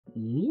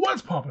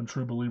What's poppin',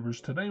 true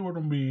believers? Today we're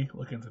going to be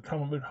looking at the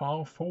comic book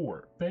haul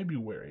for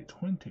February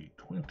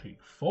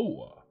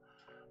 2024.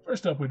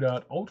 First up, we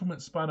got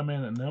Ultimate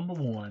Spider-Man at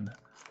 #1,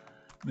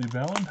 the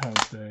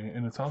Valentine's Day,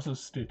 and it's also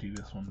Stitchy,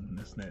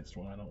 this next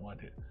one. I don't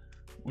like it.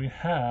 We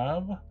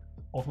have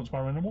Ultimate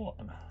Spider-Man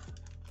 #1.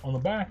 On the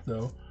back,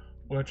 though,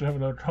 we actually have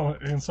another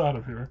comic inside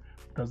of here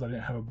because I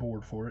didn't have a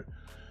board for it.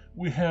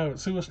 We have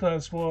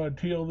Suicide Squad,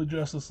 Kill the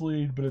Justice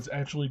League, but it's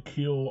actually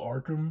Kill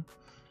Arkham.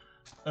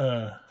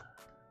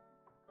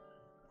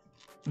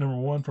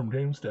 #1 from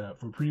GameStop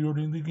for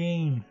pre-ordering the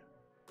game.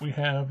 We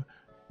have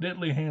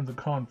Deadly Hands of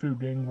Kung Fu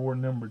Gang War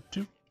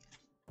 #2.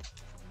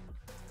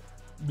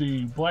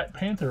 The Black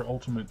Panther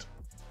Ultimate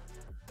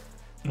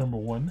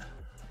 #1.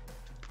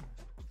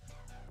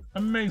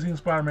 Amazing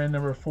Spider-Man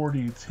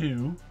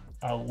 #42.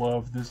 I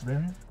love this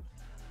variant.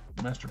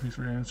 Masterpiece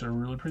variants are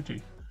really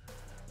pretty.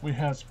 We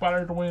have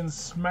Spider-Gwen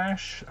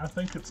Smash. I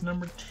think it's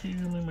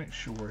 #2. Let me make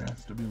sure it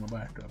has to be on the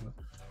back of it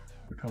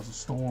because of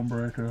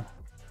Stormbreaker.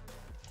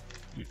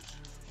 Yes.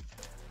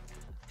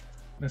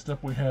 Next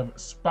up, we have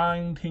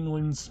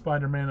Spine-Tingling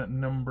Spider-Man at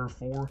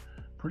 #4.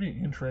 Pretty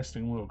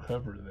interesting little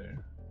cover there.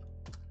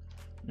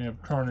 We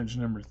have Carnage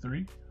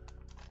 #3.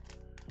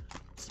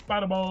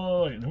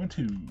 Spider-Boy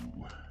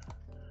 #2.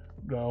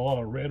 Got a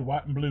lot of red,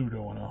 white, and blue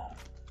going on.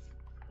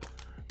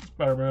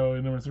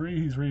 Spider-Man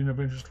 #3. He's reading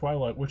Avengers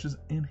Twilight, which is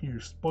in here.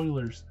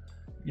 Spoilers.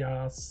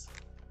 Yes.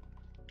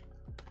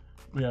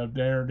 We have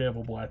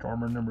Daredevil Black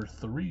Armor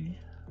 #3.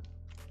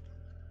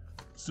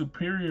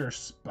 Superior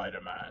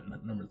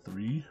Spider-Man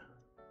 #3.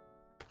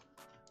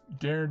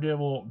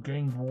 Daredevil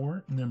Gang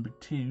War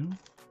 #2.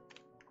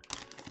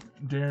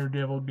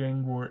 Daredevil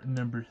Gang War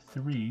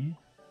 #3.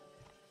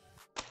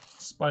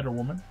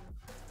 Spider-Woman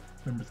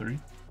 #3.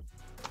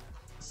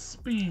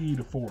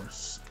 Speed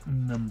Force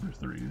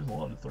 #3. There's a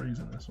lot of threes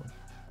in this one.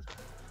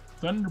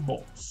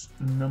 Thunderbolts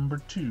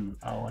 #2.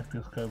 I like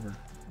this cover.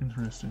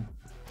 Interesting.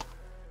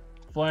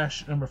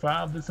 Flash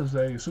 #5. This is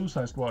a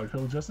Suicide Squad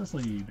Kill the Justice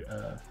League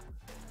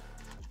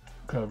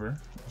cover.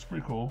 It's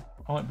pretty cool.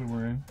 I like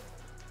Boomerang.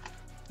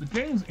 The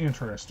game's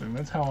interesting.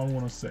 That's how I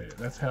want to say it.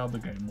 That's how the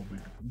game will be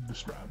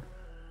described.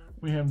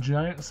 We have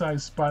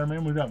giant-sized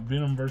Spider-Man. We've got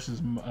Venom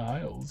versus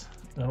Miles.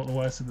 I don't know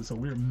why I said this so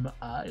weird.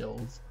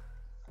 Miles.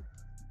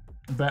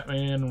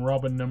 Batman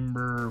Robin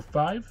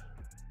 #5.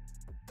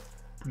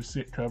 Pretty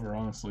sick cover,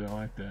 honestly. I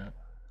like that.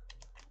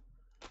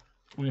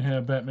 We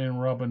have Batman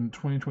Robin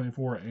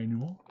 2024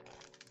 Annual.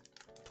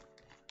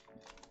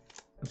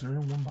 Is there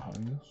one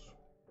behind this?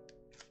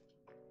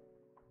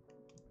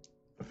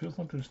 It feels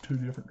like there's two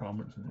different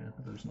comics in here,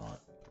 but there's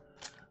not.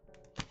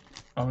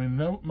 I mean,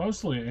 no,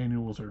 mostly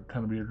annuals are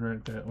kind of being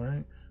that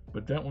way,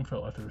 but that one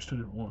felt like there was two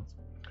different ones.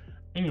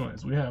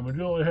 Anyways, we have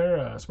Magilla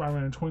O'Hara,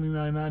 Spider-Man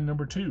 2099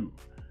 #2.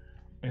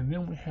 And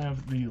then we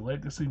have the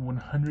Legacy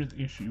 100th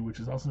issue,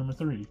 which is also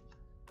 #3.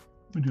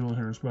 Magilla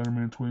O'Hara,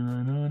 Spider-Man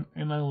 2099,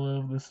 and I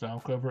love this style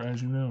cover,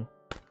 as you know.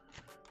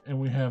 And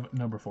we have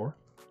 #4.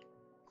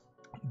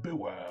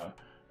 Beware,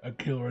 a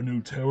Killer a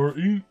New Terror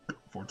Inc.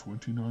 for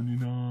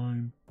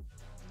 $20.99.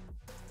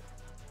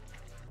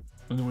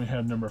 And then we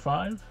have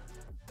 #5.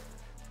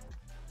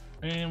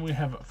 And we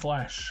have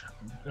Flash,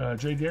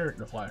 Jay Garrick,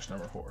 the Flash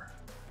 #4.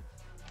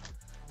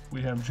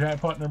 We have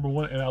Jackpot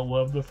 #1, and I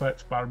love the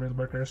fact Spider-Man's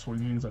back there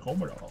swinging. He's like, oh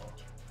my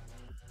gosh.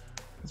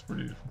 It's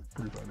pretty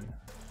funny.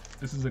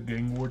 This is a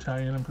Gang War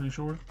tie-in, I'm pretty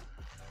sure.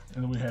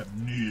 And then we have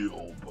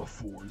Kneel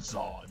Before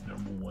Zod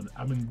 #1.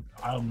 I mean,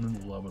 I'm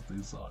in love with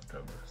these Zod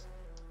covers.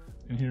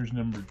 And here's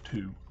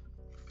 #2.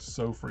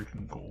 So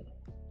freaking cool.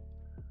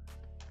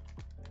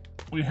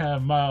 We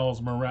have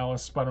Miles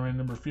Morales, Spider-Man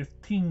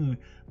 #15,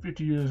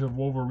 50 Years of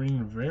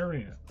Wolverine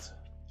variant.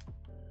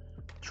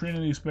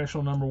 Trinity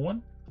Special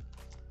 #1.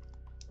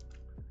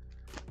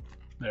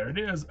 There it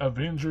is,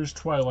 Avengers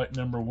Twilight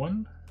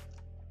 #1.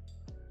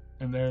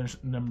 And there's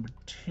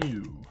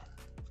 #2.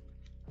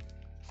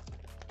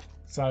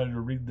 Excited to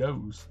read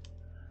those.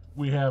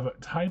 We have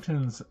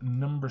Titans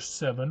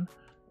 #7.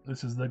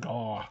 This is the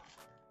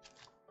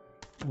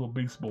little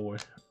Beast Boy.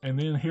 And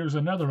then here's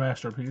another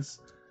masterpiece.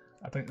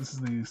 I think this is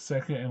the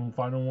second and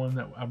final one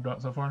that I've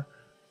got so far.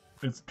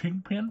 It's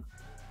Kingpin,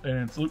 and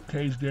it's Luke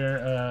Cage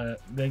there,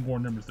 Gang War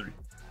 #3.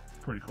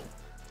 Pretty cool.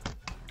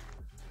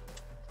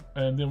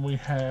 And then we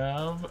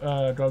have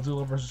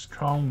Godzilla vs.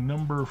 Kong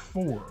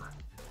 #4.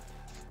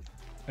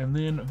 And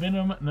then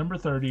Venom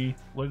 #30,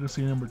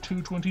 Legacy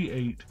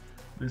 #228.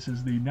 This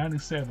is the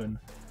 97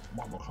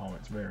 Marvel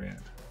Comics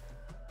variant.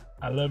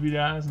 I love you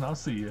guys, and I'll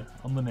see you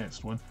on the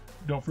next one.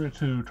 Don't forget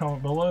to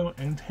comment below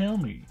and tell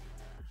me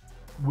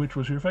which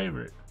was your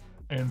favorite,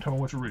 and tell me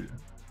what you're reading.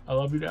 I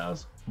love you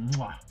guys.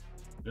 Mwah.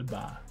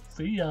 Goodbye.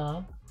 See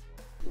ya.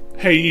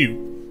 Hey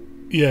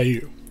you. Yeah,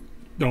 you.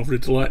 Don't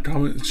forget to like,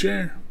 comment, and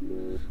share.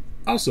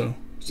 Also,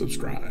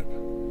 subscribe.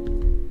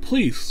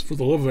 Please, for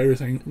the love of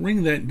everything,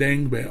 ring that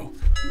dang bell.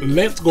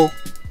 Let's go.